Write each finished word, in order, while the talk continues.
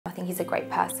he's a great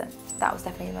person. That was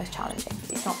definitely the most challenging.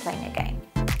 He's not playing a game.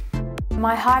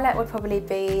 My highlight would probably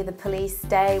be the police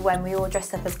day when we all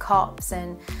dressed up as cops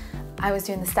and I was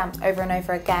doing the stamps over and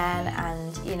over again,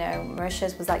 and you know,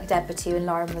 Marisha's was like deputy and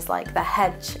Lauren was like the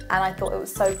hedge, and I thought it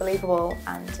was so believable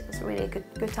and it was really a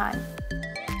good time.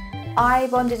 I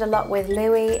bonded a lot with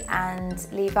Louis and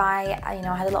Levi. I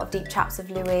had a lot of deep chats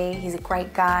with Louis. He's a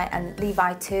great guy, and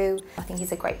Levi too. I think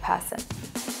he's a great person.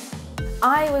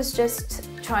 I was just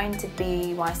trying to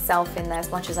be myself in there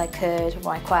as much as I could,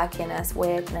 my quirkiness,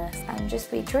 weirdness, and just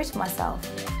be true to myself.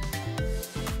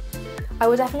 I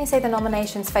would definitely say the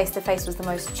nominations face-to-face was the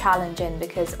most challenging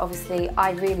because obviously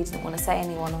I really didn't want to say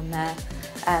anyone on there.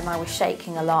 I was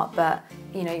shaking a lot, but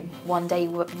you know, one day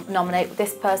you nominate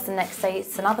this person, next day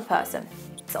it's another person.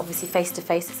 So obviously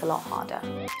face-to-face it's a lot harder.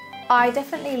 I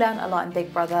definitely learned a lot in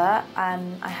Big Brother. I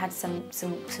had some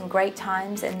great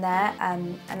times in there,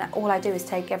 and all I do is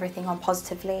take everything on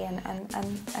positively and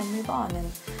move on, and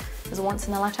it was a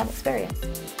once-in-a-lifetime experience.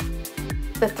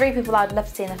 The three people I'd love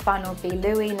to see in the final would be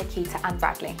Louis, Nikita and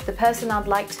Bradley. The person I'd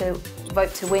like to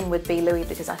vote to win would be Louis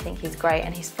because I think he's great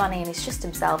and he's funny and he's just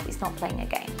himself, he's not playing a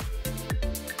game.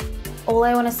 All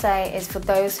I want to say is for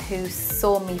those who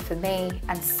saw me for me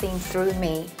and seen through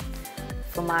me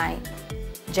for my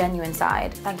genuine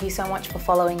side, thank you so much for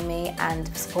following me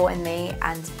and supporting me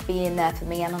and being there for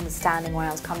me and understanding where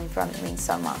I was coming from. It means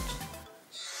so much.